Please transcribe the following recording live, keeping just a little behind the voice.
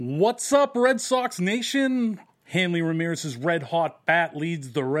What's up, Red Sox Nation? Hanley Ramirez's red hot bat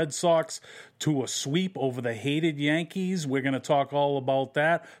leads the Red Sox to a sweep over the hated Yankees. We're going to talk all about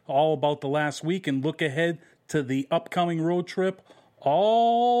that, all about the last week, and look ahead to the upcoming road trip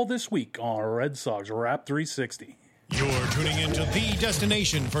all this week on Red Sox Wrap 360. You're tuning into the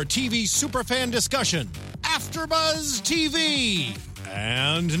destination for TV superfan discussion, AfterBuzz TV.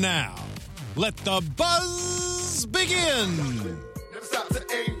 And now, let the buzz begin. Never stop to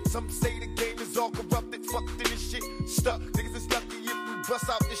aim. Some say the game is all corrupted, fucked in this shit. Stuck, niggas is lucky if we bust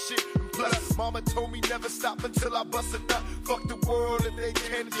out this shit. Plus, mama told me never stop until I bust a nut. Fuck the world and they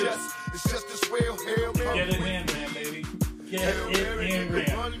can't adjust. It's just this real hell. Get it in, man, baby. Get it in,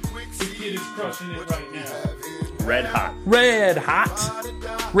 man. This kid is crushing it right now. Red hot. Red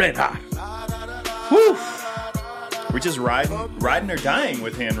hot. Red hot. Woo! We're just riding or dying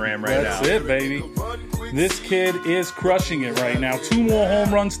with Han Ram right now. That's it, baby. This kid is crushing it right now. 2 more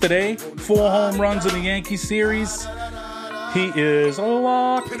home runs today. 4 home runs in the Yankee series. He is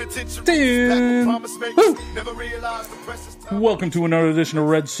locked in. Woo! Welcome to another edition of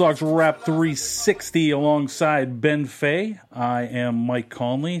Red Sox Wrap 360 alongside Ben Fay. I am Mike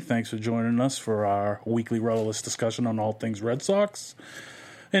Conley. Thanks for joining us for our weekly rudderless discussion on all things Red Sox.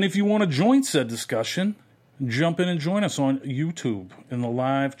 And if you want to join said discussion, jump in and join us on YouTube in the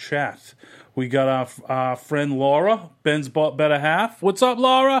live chat. We got our friend Laura, Ben's better half. What's up,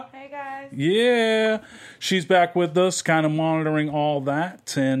 Laura? Hey, guys. Yeah. She's back with us, kind of monitoring all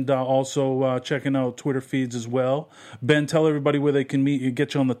that, and also checking out Twitter feeds as well. Ben, tell everybody where they can meet you,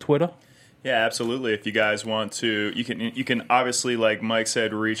 get you on the Twitter. Yeah, absolutely. If you guys want to, you can obviously, like Mike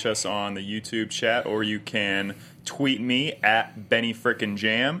said, reach us on the YouTube chat, or you can tweet me at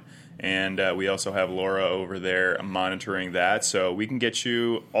BennyFrickinJam. And we also have Laura over there monitoring that, so we can get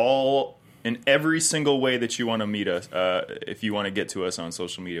you all in every single way that you want to meet us. If you want to get to us on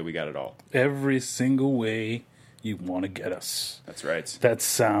social media, we got it all. Every single way you want to get us. That's right. That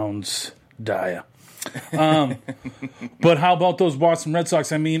sounds dire. But how about those Boston Red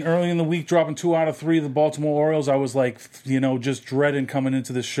Sox? I mean, early in the week, dropping 2 out of 3 of the Baltimore Orioles, I was like, just dreading coming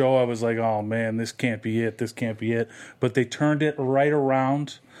into the show. I was like, oh, man, this can't be it. This can't be it. But they turned it right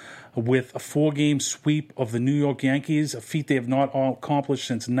around with a 4-game sweep of the New York Yankees, a feat they have not accomplished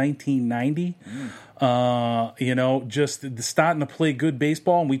since 1990. Just starting to play good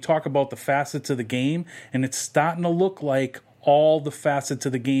baseball, and we talk about the facets of the game, and it's starting to look like all the facets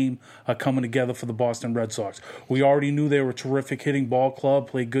of the game are coming together for the Boston Red Sox. We already knew they were a terrific hitting ball club,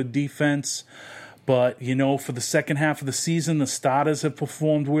 play good defense. But, for the second half of the season, the starters have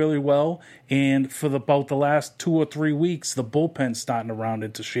performed really well. And for about the last 2 or 3 weeks, the bullpen's starting to round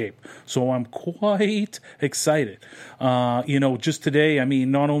into shape. So I'm quite excited. Just today, I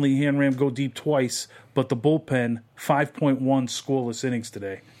mean, not only Han Ram go deep twice, but the bullpen, 5.1 scoreless innings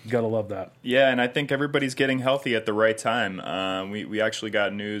today. You got to love that. Yeah, and I think everybody's getting healthy at the right time. We actually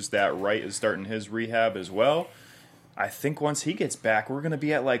got news that Wright is starting his rehab as well. I think once he gets back, we're going to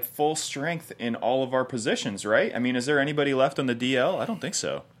be at like full strength in all of our positions, right? I mean, is there anybody left on the DL? I don't think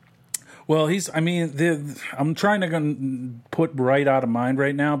so. Well, I'm trying to put Wright out of mind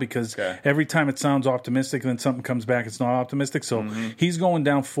right now because every time it sounds optimistic, then something comes back, it's not optimistic. So he's going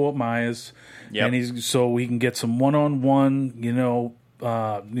down Fort Myers, and so we can get some one-on-one,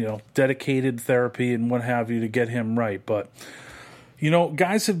 dedicated therapy and what have you to get him right. But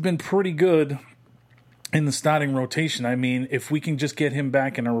guys have been pretty good in the starting rotation. I mean, if we can just get him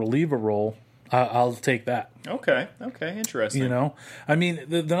back in a reliever role, I'll take that. Okay, interesting. I mean,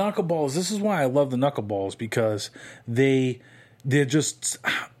 the knuckleballs, this is why I love the knuckleballs, because they're just,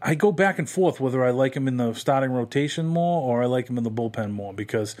 I go back and forth whether I like him in the starting rotation more or I like him in the bullpen more,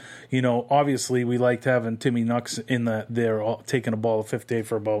 because, obviously we liked having Timmy Nux in there taking a ball of fifth day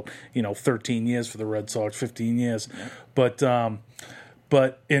for about, 13 years for the Red Sox, 15 years. Yeah.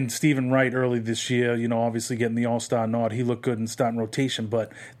 But in Stephen Wright early this year, obviously getting the All-Star nod, he looked good in starting rotation.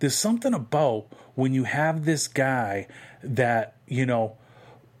 But there's something about when you have this guy that, you got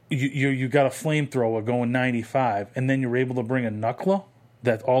a flamethrower going 95, and then you're able to bring a knuckler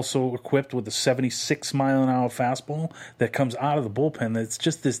that's also equipped with a 76-mile-an-hour fastball that comes out of the bullpen. That's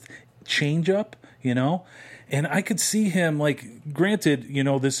just this change-up, And I could see him, granted,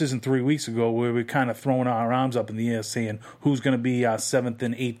 this isn't 3 weeks ago where we're kind of throwing our arms up in the air saying who's going to be our 7th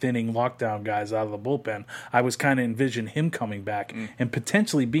and 8th inning lockdown guys out of the bullpen. I was kind of envisioning him coming back and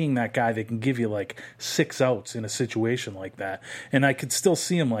potentially being that guy that can give you 6 outs in a situation like that. And I could still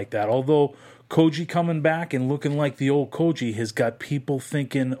see him like that. Although Koji coming back and looking like the old Koji has got people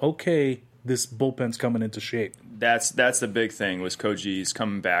thinking, okay, this bullpen's coming into shape. That's the big thing, was Koji's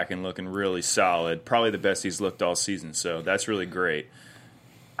coming back and looking really solid. Probably the best he's looked all season, so that's really great.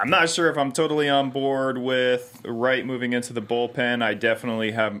 I'm not sure if I'm totally on board with Wright moving into the bullpen. I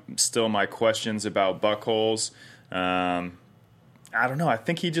definitely have still my questions about Buchholz. I don't know. I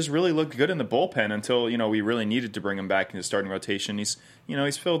think he just really looked good in the bullpen until, we really needed to bring him back into starting rotation. He's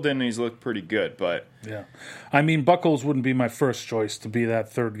filled in and he's looked pretty good, but yeah. I mean, Buchholz wouldn't be my first choice to be that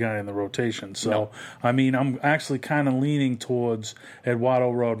third guy in the rotation. So, No. I mean, I'm actually kind of leaning towards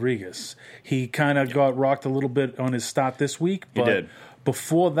Eduardo Rodriguez. He kind of got rocked a little bit on his start this week, but did.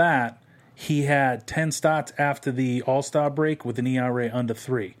 before that, he had 10 starts after the All-Star break with an ERA under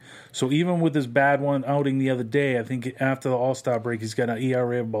 3. So even with his bad one outing the other day, I think after the All-Star break, he's got an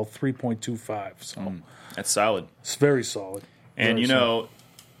ERA of about 3.25. So that's solid. it's very solid. And, Very solid.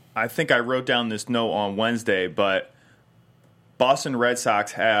 I think I wrote down this note on Wednesday, but Boston Red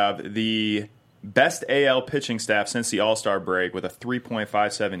Sox have the best AL pitching staff since the All-Star break with a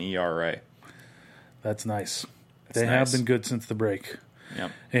 3.57 ERA. That's nice. They nice. have been good since the break.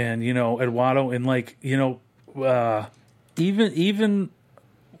 Yep. And, Eduardo, and even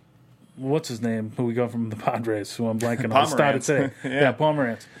what's his name, who we got from the Padres, who I'm blanking on, started today. Yeah.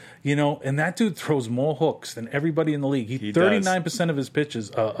 Pomerantz. And that dude throws more hooks than everybody in the league. He 39% of his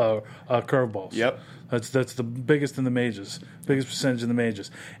pitches are curveballs. Yep. That's the biggest in the majors, biggest percentage in the majors.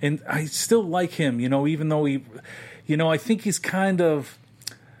 And I still like him, even though I think he's kind of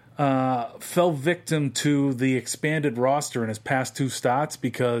fell victim to the expanded roster in his past 2 starts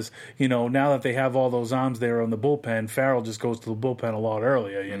because, now that they have all those arms there on the bullpen, Farrell just goes to the bullpen a lot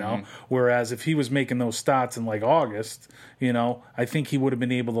earlier, Whereas if he was making those starts in like August, I think he would have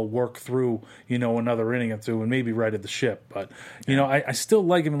been able to work through, another inning or two and maybe righted the ship. But, I still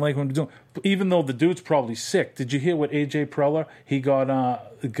like him and like what he's doing. Even though the dude's probably sick. Did you hear what A.J. Preller, he got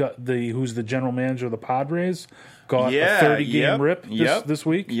who's the general manager of the Padres, got a 30-game rip this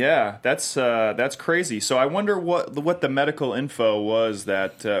week? Yeah, that's crazy. So I wonder what the medical info was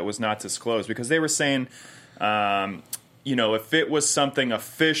that was not disclosed, because they were saying, if it was something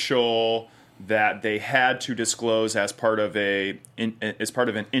official that they had to disclose as part of an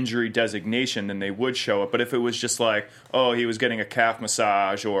injury designation, then they would show it. But if it was just like, oh, he was getting a calf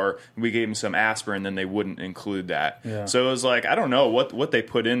massage or we gave him some aspirin, then they wouldn't include that. Yeah. So it was like, I don't know what they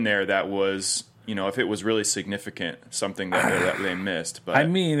put in there that was, if it was really significant, something that they missed. But I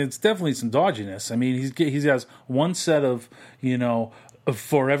mean, it's definitely some dodginess. I mean, he has one set of,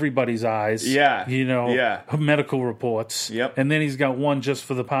 for everybody's eyes, medical reports. Yep. And then he's got one just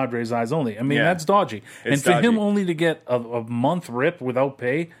for the Padres' eyes only. I mean, that's dodgy. It's for him dodgy. only to get a month rip without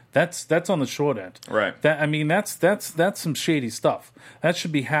pay, that's on the short end. Right. That's some shady stuff. That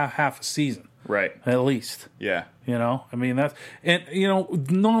should be half a season. Right. At least. Yeah. Not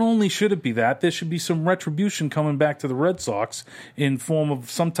only should it be that, there should be some retribution coming back to the Red Sox in form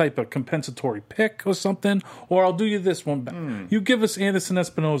of some type of compensatory pick or something. Or I'll do you this one back. You give us Anderson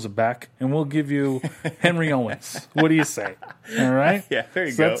Espinosa back, and we'll give you Henry Owens. What do you say? All right? Yeah, there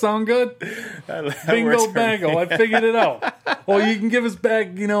you Does go. that sound good? That Bingo, works for bango. me. I figured it out. Or you can give us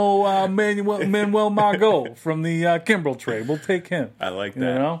back, Manuel Margot from the Kimbrel trade. We'll take him. I like that.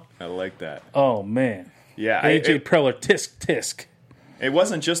 You know? I like that. Oh, man. Yeah. A.J. Preller, tisk. It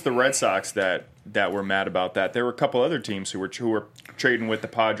wasn't just the Red Sox that were mad about that. There were a couple other teams who were trading with the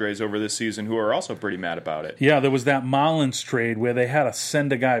Padres over this season who are also pretty mad about it. Yeah, there was that Marlins trade where they had to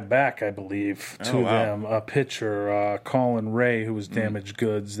send a guy back, I believe, to them, a pitcher, Colin Ray, who was damaged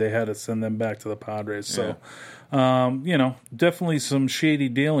goods. They had to send them back to the Padres. So, definitely some shady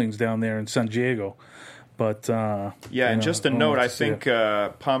dealings down there in San Diego. But and just a note, I think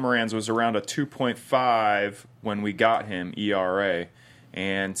Pomeranz was around a 2.5 when we got him ERA,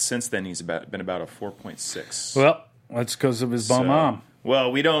 and since then he's been about a 4.6. Well, that's because of his bum arm.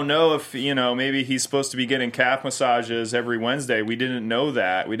 Well, we don't know if maybe he's supposed to be getting calf massages every Wednesday. We didn't know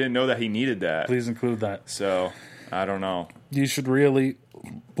that. We didn't know that he needed that. Please include that. So I don't know. You should really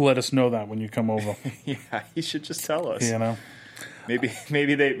let us know that when you come over. Yeah, he should just tell us.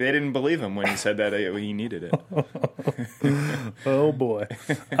 Maybe they didn't believe him when he said that he needed it. Oh boy.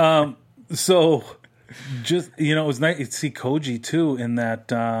 So just it was nice to see Koji too in that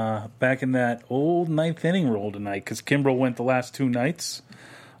back in that old ninth inning role tonight, because Kimbrel went the last 2 nights.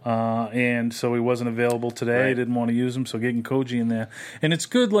 And so he wasn't available today. Right. Didn't want to use him, so getting Koji in there. And it's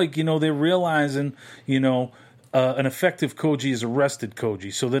good, they're realizing, an effective Koji is a rested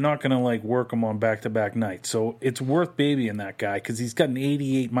Koji, so they're not going to work him on back-to-back nights. So it's worth babying that guy, because he's got an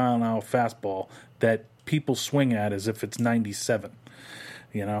 88-mile-an-hour fastball that people swing at as if it's 97.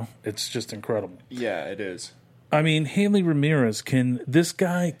 It's just incredible. Yeah, it is. I mean, Haley Ramirez, can this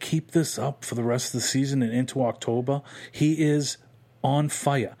guy keep this up for the rest of the season and into October? He is on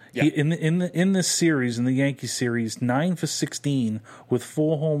fire. Yeah. In this series, in the Yankee series, 9 for 16 with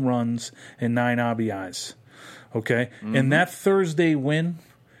 4 home runs and 9 RBIs. Okay, and that Thursday win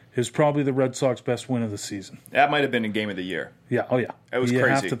is probably the Red Sox best win of the season. That might have been a game of the year. Yeah, oh yeah, It was you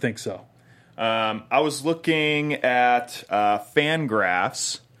crazy. have to think so. I was looking at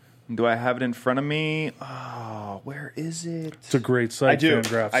Fangraphs. Do I have it in front of me? Oh, where is it? It's a great site. I do.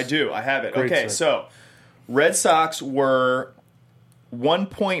 Fangraphs. I do. I have it. Great Okay, site. so Red Sox were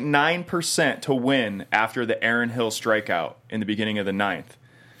 1.9% to win after the Aaron Hill strikeout in the beginning of the ninth.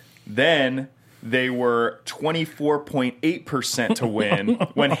 Then they were 24.8% to win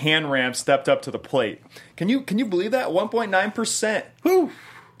when Hanram stepped up to the plate. Can you believe that? 1.9%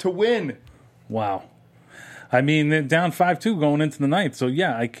 to win. Wow. I mean, they're down 5-2 going into the ninth. So,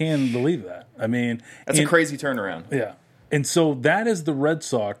 yeah, I can believe that. I mean, That's a crazy turnaround. Yeah. And so that is the Red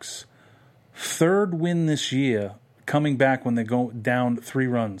Sox third win this year, coming back when they go down 3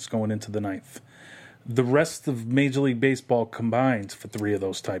 runs going into the ninth. The rest of Major League Baseball combines for 3 of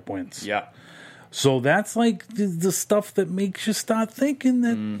those type wins. Yeah. So that's like the stuff that makes you start thinking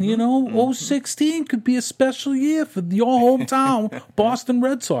that, 2016 could be a special year for your hometown Boston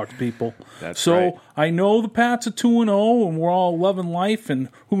Red Sox people. That's so right. I know the Pats are 2-0 and we're all loving life, and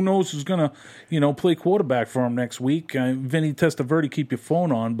who knows who's going to, play quarterback for them next week. Vinny Testaverde, keep your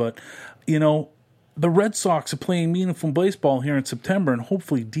phone on. But, the Red Sox are playing meaningful baseball here in September and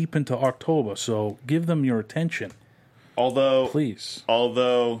hopefully deep into October. So give them your attention, please.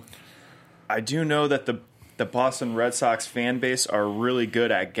 Although I do know that the Boston Red Sox fan base are really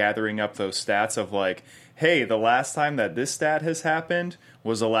good at gathering up those stats of like, hey, the last time that this stat has happened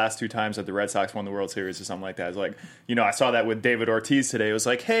was the last 2 times that the Red Sox won the World Series or something like that. It's like, I saw that with David Ortiz today. It was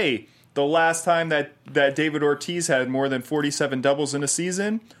like, hey, the last time that David Ortiz had more than 47 doubles in a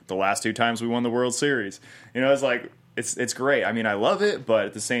season, the last 2 times we won the World Series. It's like, it's great. I mean, I love it, but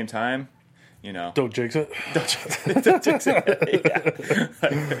at the same time, Don't jinx it. Yeah.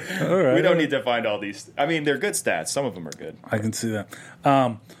 All right. We don't need to find all these. I mean, they're good stats. Some of them are good. I can see that.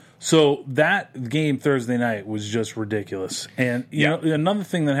 So that game Thursday night was just ridiculous. And another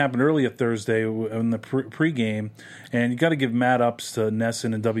thing that happened earlier Thursday in the pregame, and you got to give mad ups to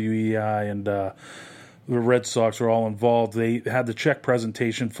Nesson and WEI and the Red Sox were all involved. They had the check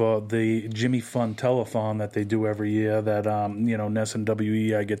presentation for the Jimmy Fund Telethon that they do every year. That Ness and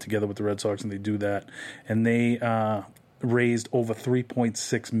WEI get together with the Red Sox and they do that, and they raised over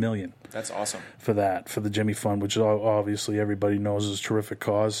 $3.6 million. That's awesome for the Jimmy Fund, which obviously everybody knows is a terrific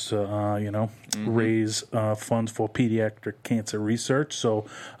cause to raise funds for pediatric cancer research. So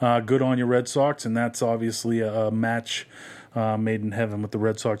good on your Red Sox, and that's obviously a match made in heaven with the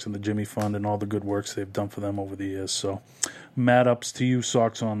Red Sox and the Jimmy Fund and all the good works they've done for them over the years. So mad ups to you,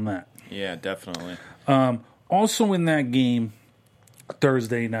 Sox, on that. Yeah, definitely. Also in that game,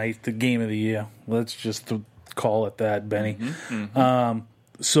 Thursday night, the game of the year, let's just call it that, Benny.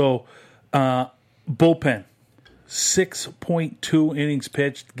 Bullpen, 6.2 innings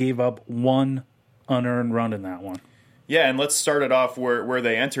pitched, gave up 1 unearned run in that one. Yeah, and let's start it off where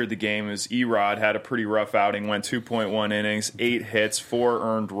they entered the game. Is Erod had a pretty rough outing, went 2.1 innings, 8 hits, 4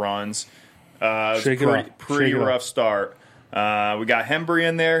 earned runs. Pretty rough start. We got Hembree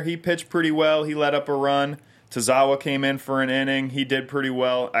in there. He pitched pretty well. He let up a run. Tazawa came in for an inning. He did pretty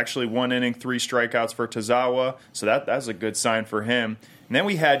well. Actually, 1 inning, 3 strikeouts for Tazawa. So that's a good sign for him. And then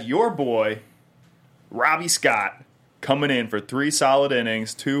we had your boy, Robbie Scott, coming in for 3 solid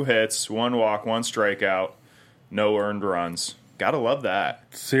innings, 2 hits, 1 walk, 1 strikeout, no earned runs. Gotta love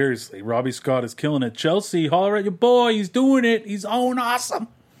that. Seriously, Robbie Scott is killing it. Chelsea, holler at your boy. He's doing it. He's awesome.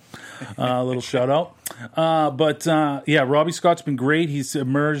 A little shout out. Robbie Scott's been great. He's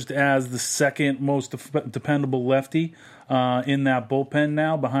emerged as the second most dependable lefty in that bullpen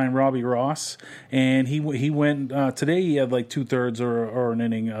now, behind Robbie Ross. And he went today. He had like 2/3 or an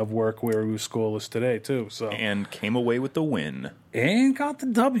inning of work where he was scoreless today too. So and came away with the win and got the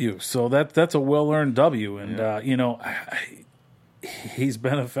W. So that's a well earned W. And he's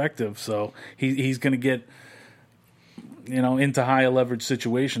been effective. So he's going to get into higher leverage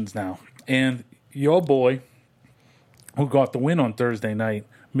situations now. And your boy, who got the win on Thursday night,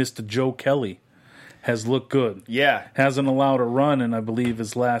 Mr. Joe Kelly, has looked good. Yeah. Hasn't allowed a run in, I believe,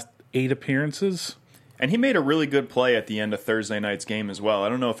 his last 8 appearances. And he made a really good play at the end of Thursday night's game as well. I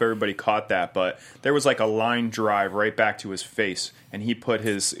don't know if everybody caught that, but there was like a line drive right back to his face, and he put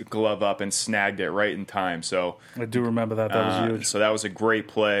his glove up and snagged it right in time. So I do remember that. That was huge. So that was a great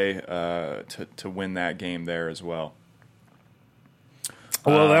play to win that game there as well.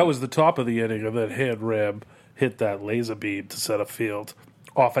 Well, that was the top of the inning of that head rib hit that laser beam to center field.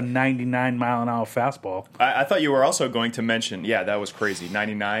 off a 99-mile-an-hour fastball. I thought you were also going to mention, that was crazy.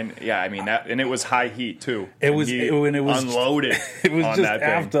 99. Yeah, I mean, and it was high heat, too. It was unloaded it was on just that thing.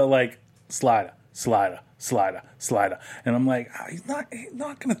 after, like, slider. And I'm like, he's not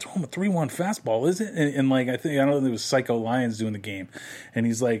going to throw him a 3-1 fastball, is it? And like, I don't know if it was Psycho Lions doing the game. And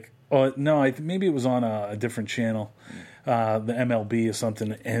he's like, oh, no, maybe it was on a different channel. The MLB or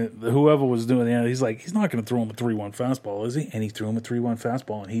something, and whoever was doing it, he's like, he's not going to throw him a 3-1 fastball, is he? And he threw him a 3-1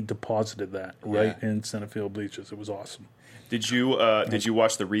 fastball, and he deposited that right in center field bleachers. It was awesome. Did you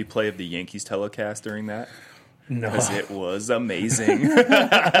watch the replay of the Yankees telecast during that? No, because it was amazing. It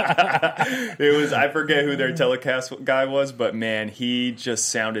was, I forget who their telecast guy was, but man, he just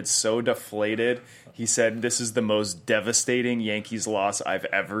sounded so deflated. He said, "This is the most devastating Yankees loss I've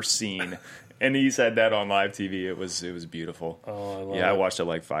ever seen." And he said that on live TV. It was beautiful. Oh, I love it. I watched it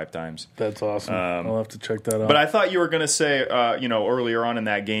like 5 times. That's awesome. I'll have to check that out. But I thought you were going to say, earlier on in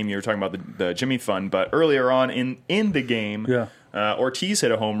that game, you were talking about the Jimmy Fund, but earlier on in the game, Ortiz hit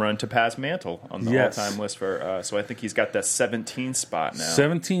a home run to pass Mantle on the all-time list for. So I think he's got the 17th spot now.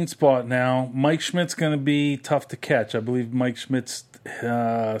 17th spot now. Mike Schmidt's going to be tough to catch. I believe Mike Schmidt's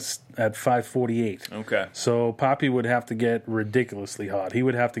at 548. Okay. So Poppy would have to get ridiculously hot. He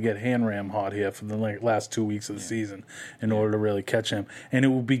would have to get hand ram hot here for the last 2 weeks of the season in order to really catch him. And it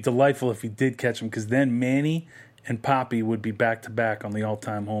would be delightful if he did catch him, because then Manny and Poppy would be back-to-back on the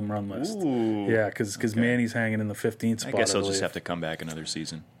all-time home run list. Ooh. Yeah, because Manny's hanging in the 15th spot. I guess he'll just have to come back another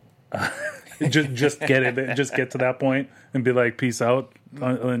season. just get it. Just get to that point and be like, peace out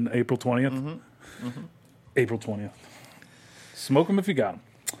on April 20th. Mm-hmm. Mm-hmm. April 20th. Smoke them if you got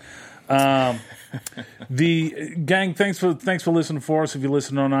them. The gang, thanks for listening for us. If you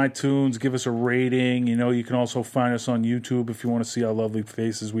listen on iTunes, give us a rating. You can also find us on YouTube if you want to see our lovely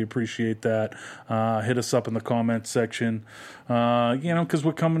faces. We appreciate that. Hit us up in the comments section. Because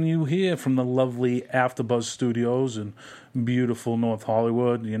we're coming to you here from the lovely AfterBuzz Studios in beautiful North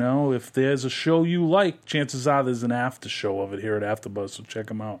Hollywood. If there's a show you like, chances are there's an after show of it here at AfterBuzz, so check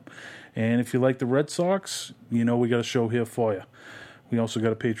them out. And if you like the Red Sox, we got a show here for you. We also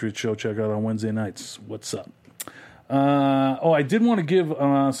got a Patriots show. Check out on Wednesday nights. What's up? I did want to give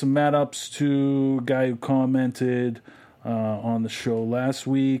some mad ups to a guy who commented on the show last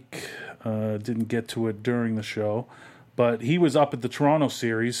week. Didn't get to it during the show, but he was up at the Toronto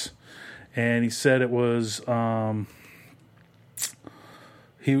series, and he said it was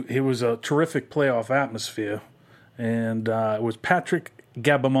he was a terrific playoff atmosphere, and it was Patrick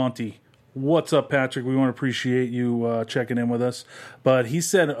Gabamonte. What's up, Patrick? We want to appreciate you checking in with us. But he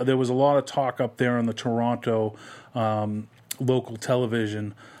said there was a lot of talk up there on the Toronto local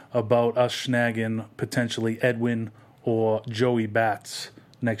television about us snagging potentially Edwin or Joey Bats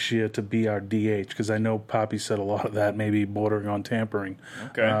next year to be our DH, because I know Poppy said a lot of that, maybe bordering on tampering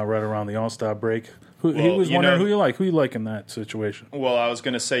right around the All-Star break. He was wondering who you like. Who you like in that situation? Well, I was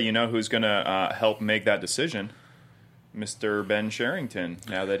going to say, who's going to help make that decision? Mr. Ben Sherrington,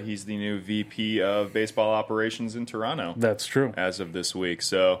 now that he's the new VP of baseball operations in Toronto. That's true. As of this week.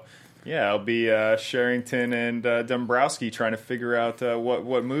 So, I'll be Sherrington and Dombrowski trying to figure out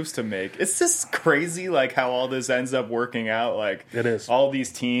what moves to make. It's just crazy, how all this ends up working out. It is. All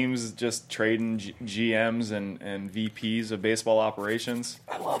these teams just trading GMs and VPs of baseball operations.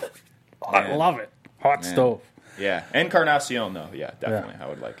 I love it. I love it. Hot stove. Yeah. Encarnacion, though. Yeah, definitely. I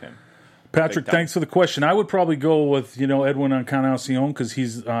would like him. Patrick, thanks for the question. I would probably go with, Edwin Encarnacion, because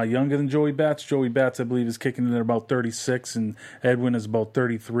he's younger than Joey Bats. Joey Bats, I believe, is kicking in at about 36, and Edwin is about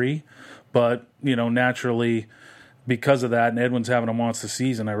 33. But, naturally, because of that, and Edwin's having a monster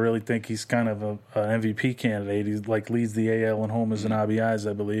season, I really think he's kind of an MVP candidate. He leads the AL in homers and RBIs,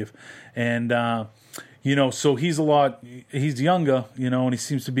 I believe. And, so he's younger, and he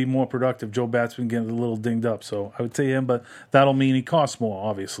seems to be more productive. Joe Bat's been getting a little dinged up, so I would say him, but that'll mean he costs more,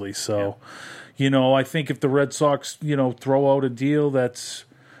 obviously. So, I think if the Red Sox, throw out a deal that's,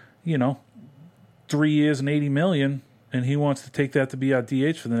 3 years and $80 million, and he wants to take that to be our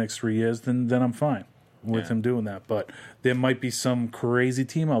DH for the next 3 years, then I'm fine with him doing that. But there might be some crazy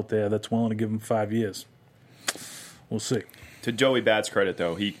team out there that's willing to give him 5 years. We'll see. To Joey Bat's credit,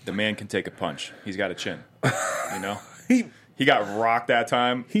 though, the man can take a punch. He's got a chin. He got rocked that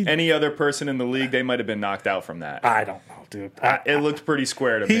time. Any other person in the league, they might have been knocked out from that. I don't know, dude. It looked pretty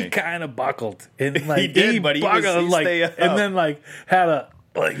square to me. He kind of buckled. And, he did, but he stayed up. And then had to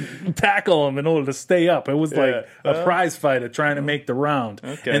tackle him in order to stay up. It was a prize fighter trying to make the round.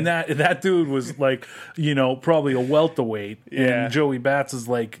 Okay. And that dude was probably a welterweight. Yeah. And Joey Bats is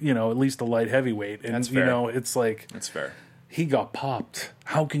at least a light heavyweight. And that's fair. It's that's fair. He got popped.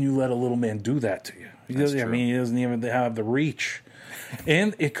 How can you let a little man do that to you? He doesn't even have the reach.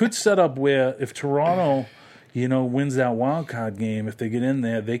 And it could set up where if Toronto, wins that wild card game, if they get in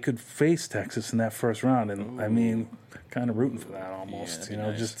there, they could face Texas in that first round. And I mean, kind of rooting for that almost,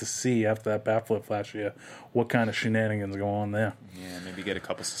 nice. just to see after that bat flip last year what kind of shenanigans go on there. Yeah, maybe get a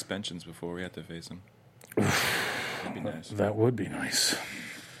couple suspensions before we have to face them. That'd be nice. That would be nice.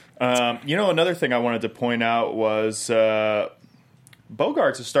 Another thing I wanted to point out was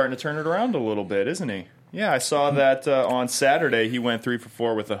Bogarts is starting to turn it around a little bit, isn't he? Yeah, I saw that on Saturday he went 3 for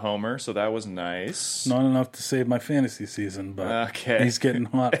 4 with a homer, so that was nice. Not enough to save my fantasy season, but okay. He's getting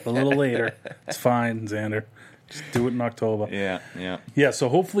hot a little later. It's fine, Xander. Just do it in October. Yeah. Yeah, so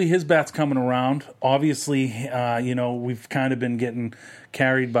hopefully his bat's coming around. Obviously, we've kind of been getting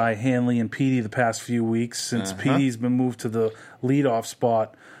carried by Hanley and Petey the past few weeks since Petey's been moved to the leadoff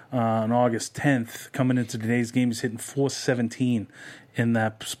spot on August 10th. Coming into today's game, he's hitting .417 in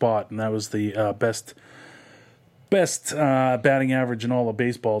that spot, and that was the best batting average in all of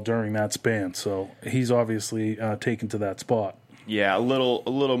baseball during that span. So he's obviously taken to that spot. Yeah, a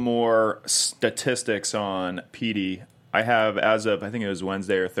little more statistics on Petey. I have, as of I think it was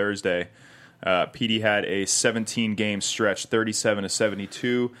Wednesday or Thursday, Petey had a 17-game stretch,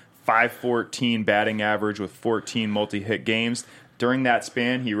 37-72, .514 batting average with 14 multi-hit games. During that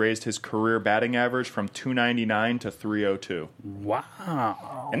span, he raised his career batting average from .299 to .302.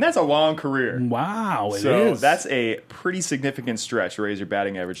 Wow. And that's a long career. Wow, it is. So that's a pretty significant stretch to raise your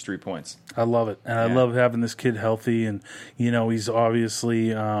batting average 3 points. I love it. And I love having this kid healthy. And, he's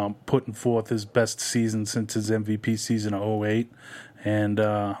obviously putting forth his best season since his MVP season of 2008. And,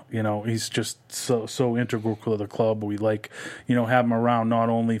 he's just so integral to the club. We like, have him around not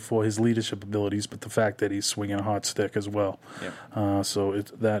only for his leadership abilities, but the fact that he's swinging a hot stick as well. Yep. So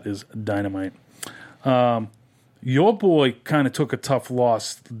that is dynamite. Your boy kind of took a tough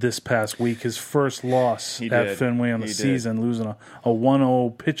loss this past week. His first loss at Fenway on the season, losing a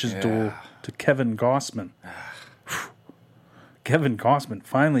 1-0 pitches duel to Kevin Gossman. Kevin Gossman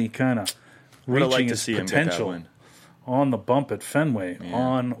finally kind of reaching his potential on the bump at Fenway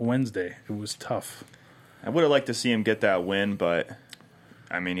on Wednesday. It was tough. I would have liked to see him get that win, but,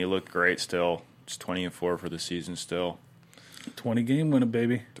 I mean, he looked great still. Just 20-4 for the season still. 20-game winner,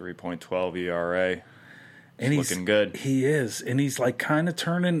 baby. 3.12 ERA. And he's looking good. He is. And he's like kind of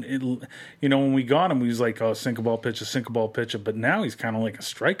turning it, when we got him, he was like, sink a ball pitcher. But now he's kind of like a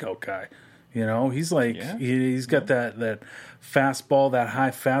strikeout guy. He's like, he's got that fastball, that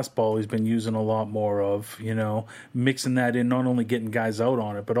high fastball he's been using a lot more of, mixing that in, not only getting guys out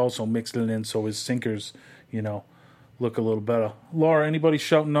on it, but also mixing it in so his sinkers, look a little better. Laura, anybody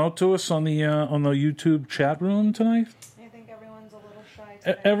shouting out to us on the YouTube chat room tonight? I think everyone's a little shy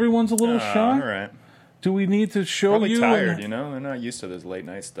today. Everyone's a little shy? All right. Do we need to show Probably you? tired, They're not used to this late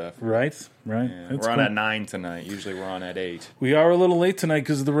night stuff. Right. Yeah. We're on at 9 tonight. Usually we're on at 8. We are a little late tonight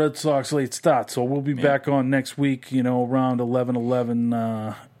because of the Red Sox late start, so we'll be back on next week, around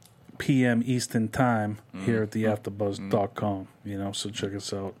 11 p.m. Eastern time here at the AfterBuzz.com. So check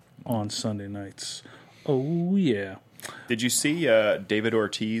us out on Sunday nights. Oh, yeah. Did you see David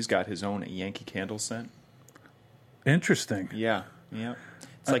Ortiz got his own Yankee candle scent? Interesting. Yeah.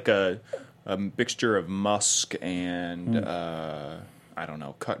 It's like a mixture of musk and, I don't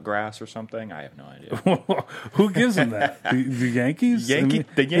know, cut grass or something. I have no idea. Who gives them that? The Yankees? The Yankee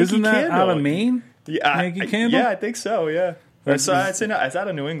isn't that candle. out of Maine? Yankee candle? Yeah, I think so, yeah. It's out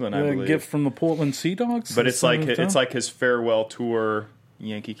of New England, I believe. A gift from the Portland Sea Dogs? But it's like his farewell tour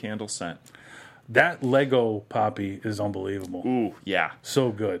Yankee candle scent. That Lego Poppy is unbelievable. Ooh, yeah.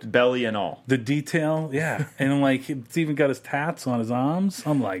 So good. Belly and all. The detail, yeah. And, it's even got his tats on his arms.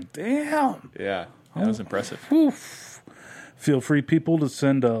 I'm like, damn. Yeah, that was impressive. Oof. Feel free, people, to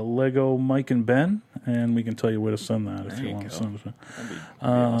send a Lego Mike and Ben, and we can tell you where to send that if you want to send it. That'd be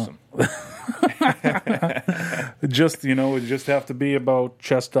awesome. Just, it just have to be about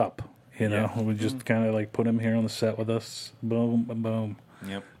chest up. We just kind of put him here on the set with us. Boom, boom, boom.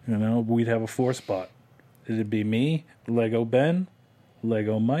 Yep. We'd have a 4-spot. It'd be me, Lego Ben,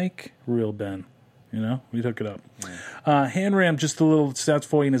 Lego Mike, Real Ben. We'd hook it up. Yeah. Hanram, just a little stats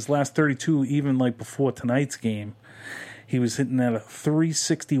for you. In his last 32, even before tonight's game, he was hitting at a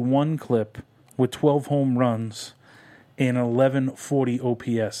 361 clip with 12 home runs and 1140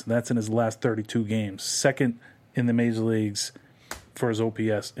 OPS. That's in his last 32 games. Second in the major leagues for his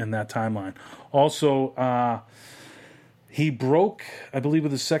OPS in that timeline. Also, he broke, I believe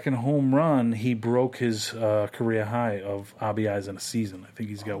with his second home run, he broke his career high of RBIs in a season. I think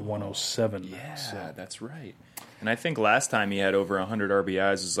he's got 107. Yeah, that's right. And I think last time he had over 100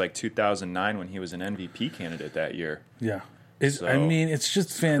 RBIs was 2009 when he was an MVP candidate that year. Yeah. I mean, it's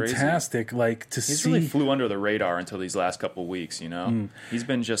just fantastic. Like to He's see. really flew under the radar until these last couple of weeks. You know, he's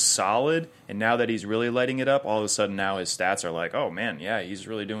been just solid, and now that he's really lighting it up, all of a sudden now his stats are like, oh man, yeah, he's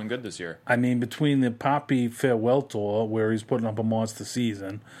really doing good this year. I mean, between the Poppy farewell tour where he's putting up a monster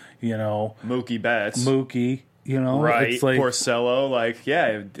season, you know, Mookie Betts, you know, right? it's like, Porcello, like,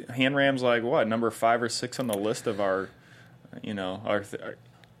 yeah, Hanram's like what, number 5 or 6 on the list of our, you know,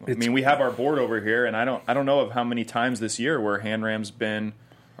 I mean, we have our board over here, and I don't know of how many times this year where Hanram's been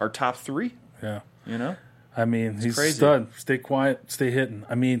our top 3. Yeah, you know. I mean, he's crazy. a stud. Stay quiet, stay hitting.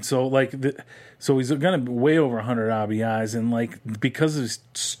 I mean, so like, so he's going to be way over 100 RBIs, and like because he's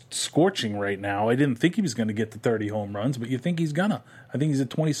scorching right now, I didn't think he was going to get the 30 home runs, but you think he's gonna. I think he's at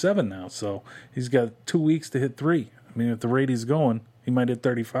 27 now, so he's got 2 weeks to hit 3. I mean, at the rate he's going, he might hit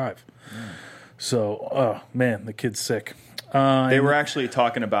 35. So, oh man, the kid's sick. They were actually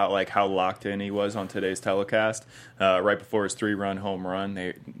talking about like how locked in he was on today's telecast right before his 3-run home run.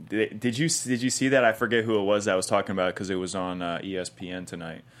 Did you see that? I forget who it was that was talking about it because it was on ESPN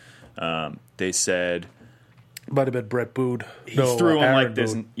tonight. They said might have been Brett Bood. He threw him like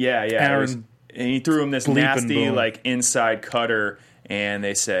this. Bood. Yeah. Aaron and he threw him this Bleeping nasty Boone. like inside cutter, and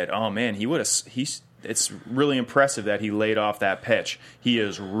they said, "Oh man, he would have." It's really impressive that he laid off that pitch. He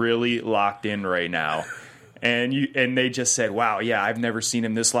is really locked in right now. And they just said, wow, yeah, I've never seen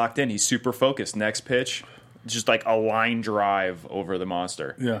him this locked in. He's super focused. Next pitch, just like a line drive over the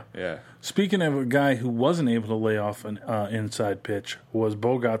monster. Yeah. Speaking of a guy who wasn't able to lay off an inside pitch, was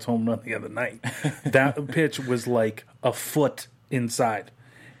Bogart's home run the other night. That pitch was like a foot inside.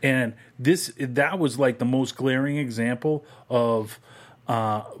 And that was like the most glaring example of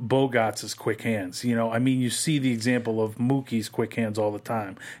Bogart's quick hands. You know, I mean, you see the example of Mookie's quick hands all the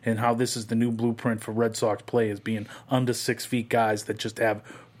time, and how this is the new blueprint for Red Sox players, being under 6 feet guys that just have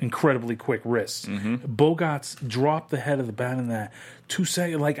incredibly quick wrists. Bogart's dropped the head of the bat in that 2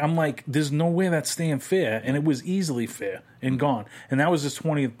 seconds. Like, I'm like, there's no way that's staying fair, and it was easily fair and gone. And that was his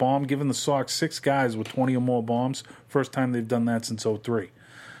 20th bomb, giving the Sox 6 guys with 20 or more bombs. First time they've done that since 03.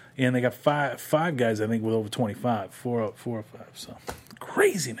 And they got five guys, I think, with over 25, four or five. So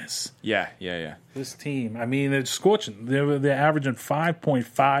craziness. Yeah. This team, I mean, they're scorching. They're averaging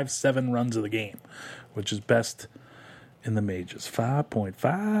 5.57 runs of the game, which is best in the majors.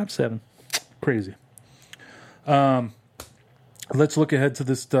 5.57. Crazy. Let's look ahead to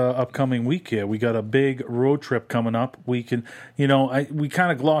this upcoming week here. We got a big road trip coming up. We can, we kind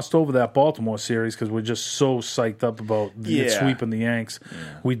of glossed over that Baltimore series because we're just so psyched up about sweeping the Yanks. Yeah.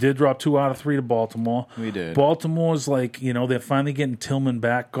 We did drop 2 out of 3 to Baltimore. We did. Baltimore's like, they're finally getting Tillman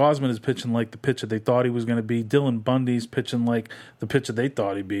back. Gosman is pitching like the pitcher they thought he was going to be. Dylan Bundy's pitching like the pitcher they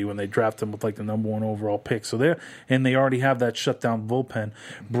thought he'd be when they drafted him with like the number 1 overall pick. So they already have that shutdown bullpen.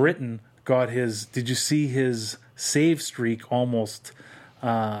 Britton got did you see his save streak almost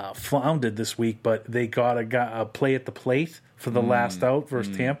floundered this week, but they got a play at the plate for the last out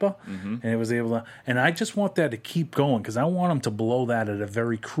versus Tampa, and it was able to. And I just want that to keep going because I want them to blow that at a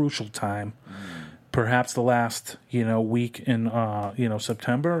very crucial time, perhaps the last week in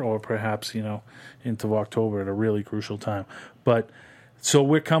September, or perhaps into October at a really crucial time. But so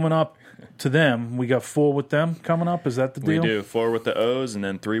we're coming up to them. We got 4 with them coming up. Is that the deal? We do 4 with the O's and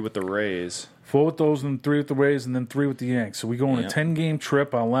then 3 with the Rays. 4 with those, and 3 with the Rays, and then 3 with the Yanks. So we go on a 10-game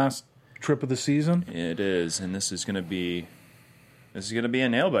trip, our last trip of the season. It is, and this is going to be a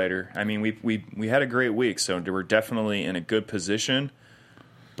nail biter. I mean, we had a great week, so we're definitely in a good position.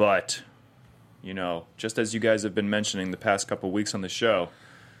 But just as you guys have been mentioning the past couple of weeks on the show,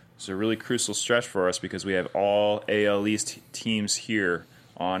 it's a really crucial stretch for us because we have all AL East teams here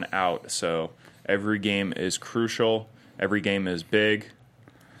on out. So every game is crucial. Every game is big.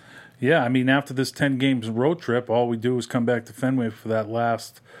 Yeah, I mean, after this 10 games road trip, all we do is come back to Fenway for that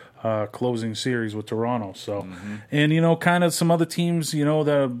last closing series with Toronto. So, and kind of some other teams,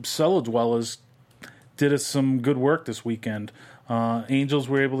 the cellar dwellers did us some good work this weekend. Angels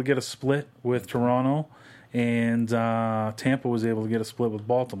were able to get a split with Toronto, and Tampa was able to get a split with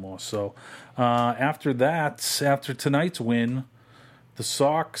Baltimore. So, after tonight's win, the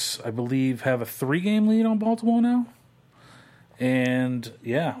Sox, I believe, have a 3-game lead on Baltimore now. And,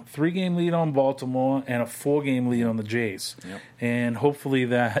 3-game lead on Baltimore and a 4-game lead on the Jays. Yep. And hopefully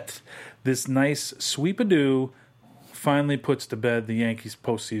that this nice sweep-a-doo finally puts to bed the Yankees'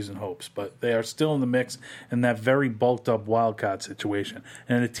 postseason hopes. But they are still in the mix in that very bulked-up wild card situation.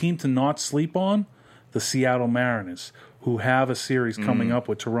 And a team to not sleep on, the Seattle Mariners, who have a series coming up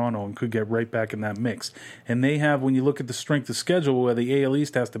with Toronto and could get right back in that mix. And they have, when you look at the strength of schedule where the AL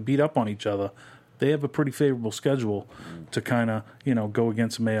East has to beat up on each other, they have a pretty favorable schedule to kind of, go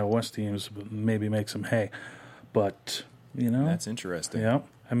against some AL West teams, maybe make some hay. But You know, That's interesting. yeah.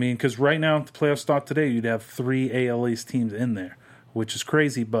 I mean, because right now, if the playoffs start today, you'd have 3 AL East teams in there, which is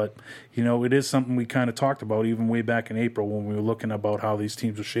crazy. But, you know, it is something we kind of talked about even way back in April when we were looking about how these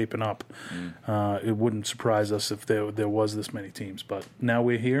teams were shaping up. It wouldn't surprise us if there was this many teams. But now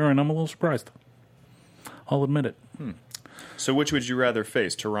we're here, and I'm a little surprised. I'll admit it. So which would you rather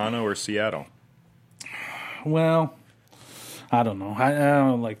face, Toronto or Seattle? Well, I don't know. I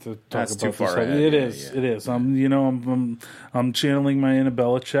don't like to talk That's about too far this. ahead. It Yeah, is. yeah. It is. I'm channeling my inner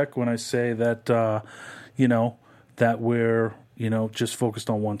Belichick when I say that that we're just focused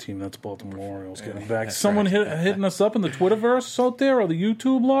on one team. That's Baltimore Orioles getting back. That's Someone right. hitting us up in the Twitterverse out there or the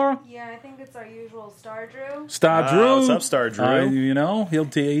YouTube, Laura. Yeah, I think it's our usual Star Drew. Star Drew. What's up, Star Drew?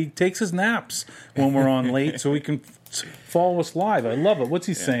 He takes his naps when we're on late, so he can follow us live. I love it. What's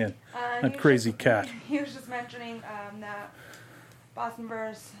he saying? He That was crazy just- cat. He was just mentioning that Boston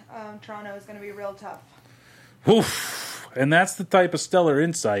versus Toronto is going to be real tough. Oof. And that's the type of stellar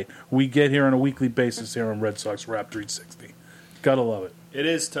insight we get here on a weekly basis here on Red Sox Rap 360. Gotta love it. It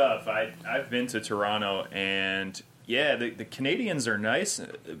is tough. I've been to Toronto, and yeah, the Canadians are nice,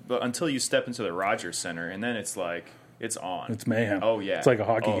 but until you step into the Rogers Center, and then it's like it's on. It's mayhem. Oh yeah, It's like a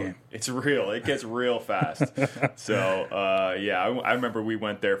hockey game. It's real. It gets real fast. So I remember we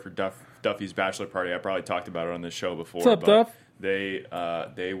went there for Duffy's bachelor party. I probably talked about it on this show before. What's up, but Duff?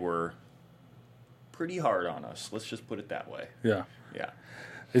 They were pretty hard on us. Let's just put it that way. Yeah. Yeah.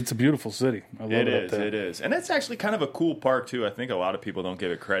 It's a beautiful city. I love It it. is. Up there. It is, and it's actually kind of a cool park too. I think a lot of people don't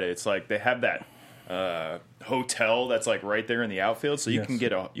give it credit. It's like they have that hotel that's like right there in the outfield, so you Yes.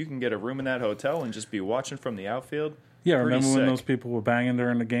 can get a room in that hotel and just be watching from the outfield. Yeah, Pretty remember when sick. those people were banging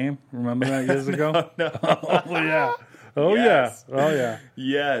during the game? Remember that years ago? No. Oh, yeah. Oh, Yes. yeah. Oh, yeah.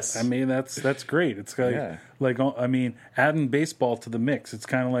 Yes, I mean, that's great. It's like, Yeah. I mean, adding baseball to the mix. It's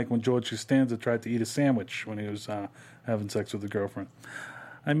kind of like when George Costanza tried to eat a sandwich when he was having sex with a girlfriend.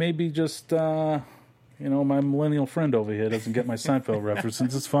 I may be just, my millennial friend over here doesn't get my Seinfeld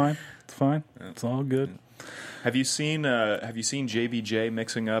references. It's fine. It's fine. It's all good. Have you seen JBJ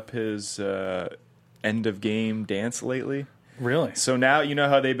mixing up his end of game dance lately? Really? So now you know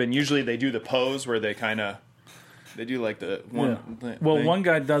how they've been. Usually they do the pose where they do like the one. Yeah. Well, thing. one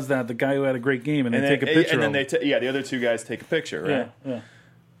guy does that, the guy who had a great game, and they take a picture and then of him. the other two guys take a picture, right? Yeah.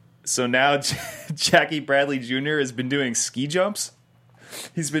 So now Jackie Bradley Jr. has been doing ski jumps.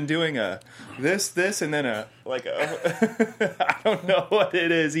 He's been doing this, and then I don't know what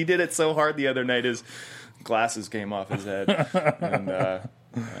it is. He did it so hard the other night his glasses came off his head, and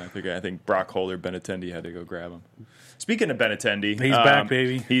I think Brock Holder Benintendi had to go grab him. Speaking of Benintendi, He's back,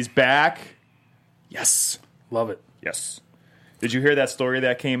 baby. He's back. Yes, Love it. yes. Did you hear that story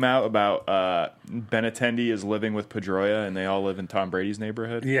that came out about Benintendi is living with Pedroia and they all live in Tom Brady's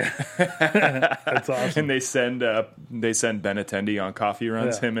neighborhood? Yeah. That's awesome. And they send Benintendi on coffee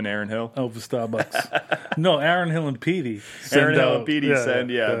runs, Yeah. him and Aaron Hill. Over Starbucks. No, Aaron Hill and Petey. Aaron Hill and Petey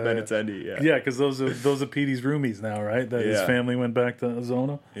send Benintendi. Yeah. Yeah, because those are Petey's roomies now, right? That his Yeah. family went back to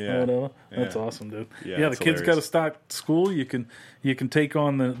Arizona Yeah. or whatever. That's Yeah. awesome, dude. Yeah, the it's kids hilarious. got to start school. You can take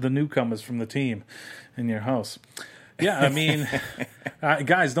on the newcomers from the team in your house. Yeah, I mean,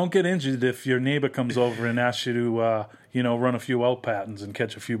 guys, don't get injured if your neighbor comes over and asks you to, run a few out patterns and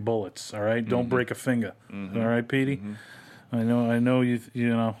catch a few bullets. All right, don't break a finger. All right, Petey. I know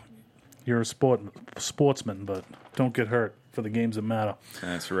you're a sportsman, but don't get hurt for the games that matter.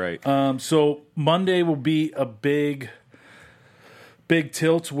 That's right. So Monday will be a big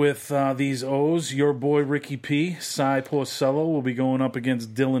tilt with these O's. Your boy Ricky P, Cy Porcello, will be going up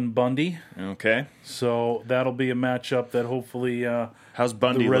against Dylan Bundy. Okay. So that'll be a matchup that hopefully How's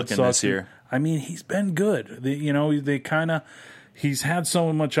Bundy the Red looking Sox this year? I mean, he's been good. He's had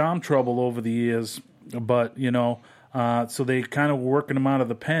so much arm trouble over the years, but so they kind of working him out of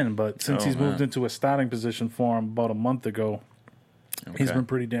the pen. But since he's moved into a starting position for him about a month ago, he's Okay. been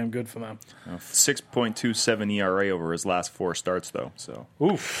pretty damn good for them. 6.27 ERA over his last 4 starts, though. So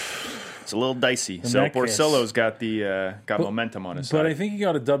Oof. it's a little dicey. In So that case. Porcello's got the momentum on his side. But I think he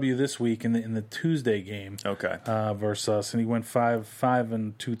got a W this week in the Tuesday game Okay. versus us, and he went 5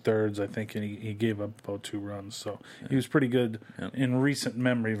 2/3, I think, and he gave up about 2 runs. So he was pretty good in recent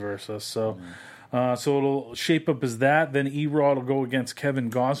memory versus us. So. So it'll shape up as that. Then Erod will go against Kevin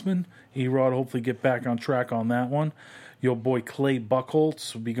Gosman. Erod hopefully get back on track on that one. Your boy Clay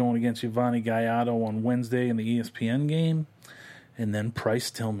Buchholz will be going against Giovanni Gallardo on Wednesday in the ESPN game. And then Price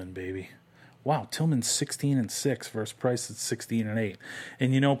Tillman, baby. Wow, Tillman's 16-6 versus Price at 16-8.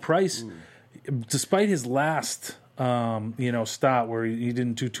 And Price, despite his last start where he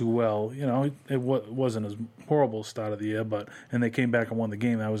didn't do too well, it wasn't as horrible start of the year, and they came back and won the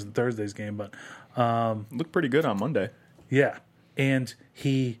game. That was Thursday's game, but Looked pretty good on Monday. Yeah, and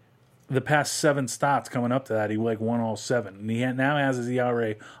the past 7 starts coming up to that, he won all 7, and he now has his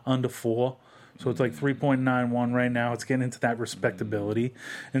ERA under 4. So it's like 3.91 right now. It's getting into that respectability.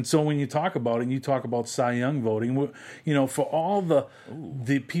 And so when you talk about it, and you talk about Cy Young voting, for all the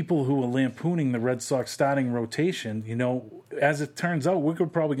people who are lampooning the Red Sox starting rotation, as it turns out, we're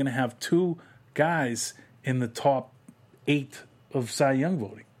probably going to have 2 guys in the top 8 of Cy Young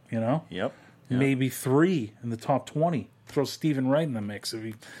voting, Yep. Maybe 3 in the top 20. Throw Stephen Wright in the mix if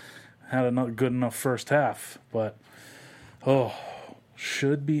he had a good enough first half. But,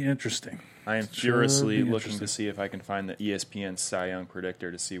 should be interesting. I am furiously looking to see if I can find the ESPN Cy Young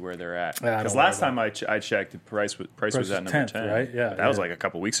predictor to see where they're at. Because last time I checked, the price was at number 10. Right? Yeah, that was like a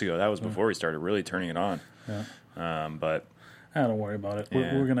couple weeks ago. That was before he started really turning it on. Yeah. But don't worry about it.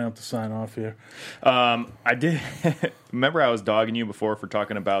 Yeah. We're going to have to sign off here. I did remember I was dogging you before for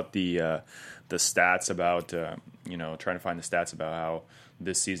talking about the stats about trying to find the stats about how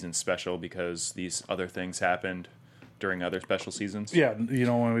this season's special because these other things happened during other special seasons. Yeah, you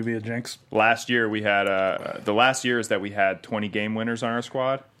don't want to be a jinx. Last year we had the last years that we had 20 game winners on our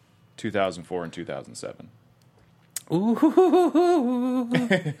squad, 2004 and 2007. Ooh.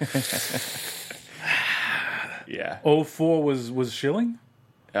 Yeah. 04 was Schilling?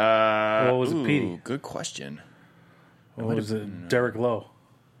 Or was it Petey? Good question. Or was it Derek Lowe?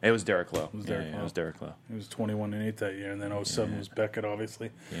 It was Derek Lowe. It was Derek Lowe. He was 21-8 that year, and then 07 was Beckett,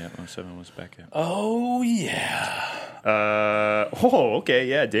 obviously. Yeah, 07 was Beckett. Oh, yeah. Okay,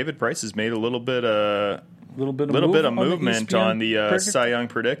 yeah. David Price has made a little bit of movement on the Cy Young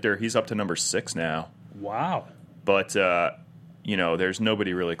predictor. He's up to number 6 now. Wow. But there's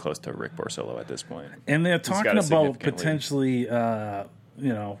nobody really close to Rick Porcello at this point. And they're talking about potentially,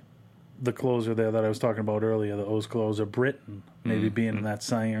 the closer there that I was talking about earlier, the O's closer, Britton, maybe being in that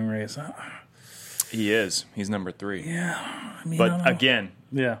Cy Young race. He is. He's number 3. Yeah. I mean, but again,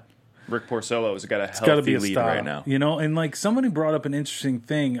 yeah. Rick Porcello has got a healthy lead right now. And like somebody brought up an interesting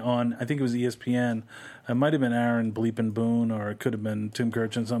thing on, I think it was ESPN. It might have been Aaron Bleepin Boone, or it could have been Tim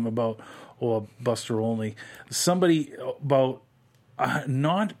Kirchin, something about, or Buster Olney. Somebody about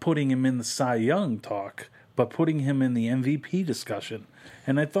not putting him in the Cy Young talk, but putting him in the MVP discussion.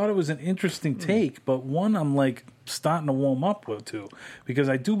 And I thought it was an interesting take, but one I'm like starting to warm up with too, because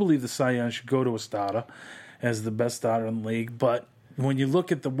I do believe the Cy Young should go to a starter as the best starter in the league. But when you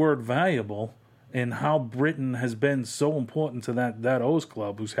look at the word valuable and how Britton has been so important to that O's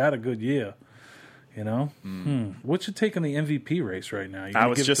club, who's had a good year, what's your take on the MVP race right now? I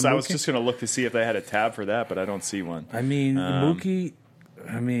was just going to look to see if they had a tab for that, but I don't see one. I mean, Mookie.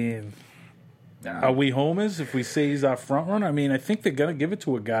 Are we homers if we say he's our front runner? I mean, I think they're going to give it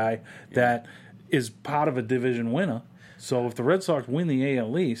to a guy that is part of a division winner. So if the Red Sox win the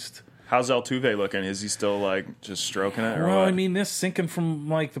AL East, how's Altuve looking? Is he still just stroking it? Or well, what? I mean, they're sinking from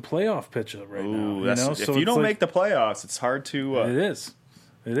the playoff picture right now. If you don't make the playoffs, it's hard to. It is.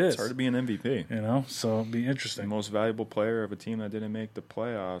 It's hard to be an MVP. So it'll be interesting. The most valuable player of a team that didn't make the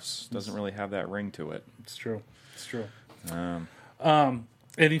playoffs doesn't really have that ring to it. It's true.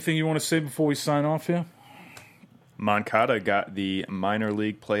 Anything you want to say before we sign off here? Moncada got the minor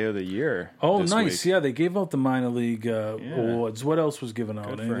league player of the year. Oh, nice. Week. Yeah, they gave out the minor league awards. What else was given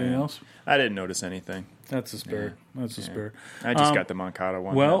out? Anything else? I didn't notice anything. That's the spirit. That's the spirit. I just got the Moncada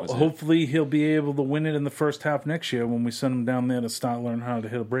one. Well, hopefully he'll be able to win it in the first half next year when we send him down there to start learning how to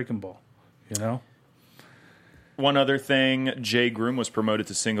hit a breaking ball. One other thing, Jay Groom was promoted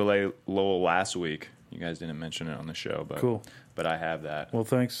to single A Lowell last week. You guys didn't mention it on the show, but cool. But I have that. Well,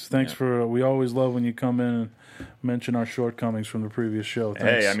 thanks for. We always love when you come in and mention our shortcomings from the previous show.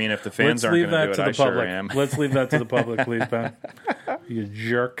 Thanks. Hey, I mean, if the fans aren't going to do it, I sure am. Let's leave that to the public, please, Ben. You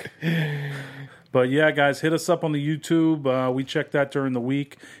jerk. But yeah, guys, hit us up on the YouTube. We check that during the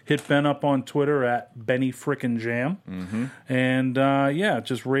week. Hit Ben up on Twitter at BennyFrickinJam. Mm-hmm. And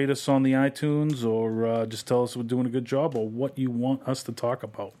just rate us on the iTunes, or just tell us we're doing a good job, or what you want us to talk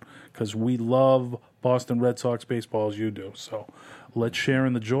about, because we love Boston Red Sox baseball as you do. So let's share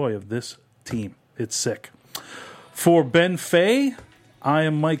in the joy of this team. It's sick. For Ben Fay, I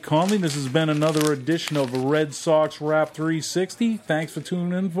am Mike Conley. This has been another edition of Red Sox Wrap 360. Thanks for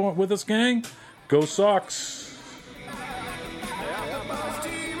tuning in with us, gang. Go Sox.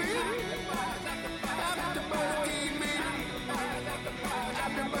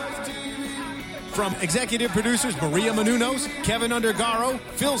 From executive producers Maria Menounos, Kevin Undergaro,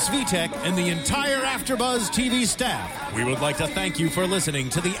 Phil Svitek, and the entire AfterBuzz TV staff, we would like to thank you for listening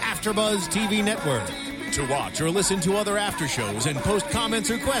to the AfterBuzz TV network. To watch or listen to other after shows and post comments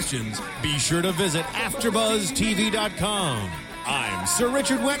or questions, be sure to visit AfterBuzzTV.com. I'm Sir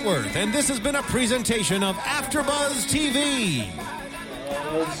Richard Wentworth, and this has been a presentation of AfterBuzz TV.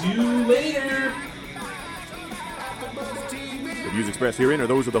 See you later. The views expressed herein are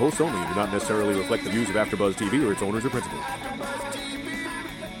those of the hosts only and do not necessarily reflect the views of AfterBuzz TV or its owners or principals.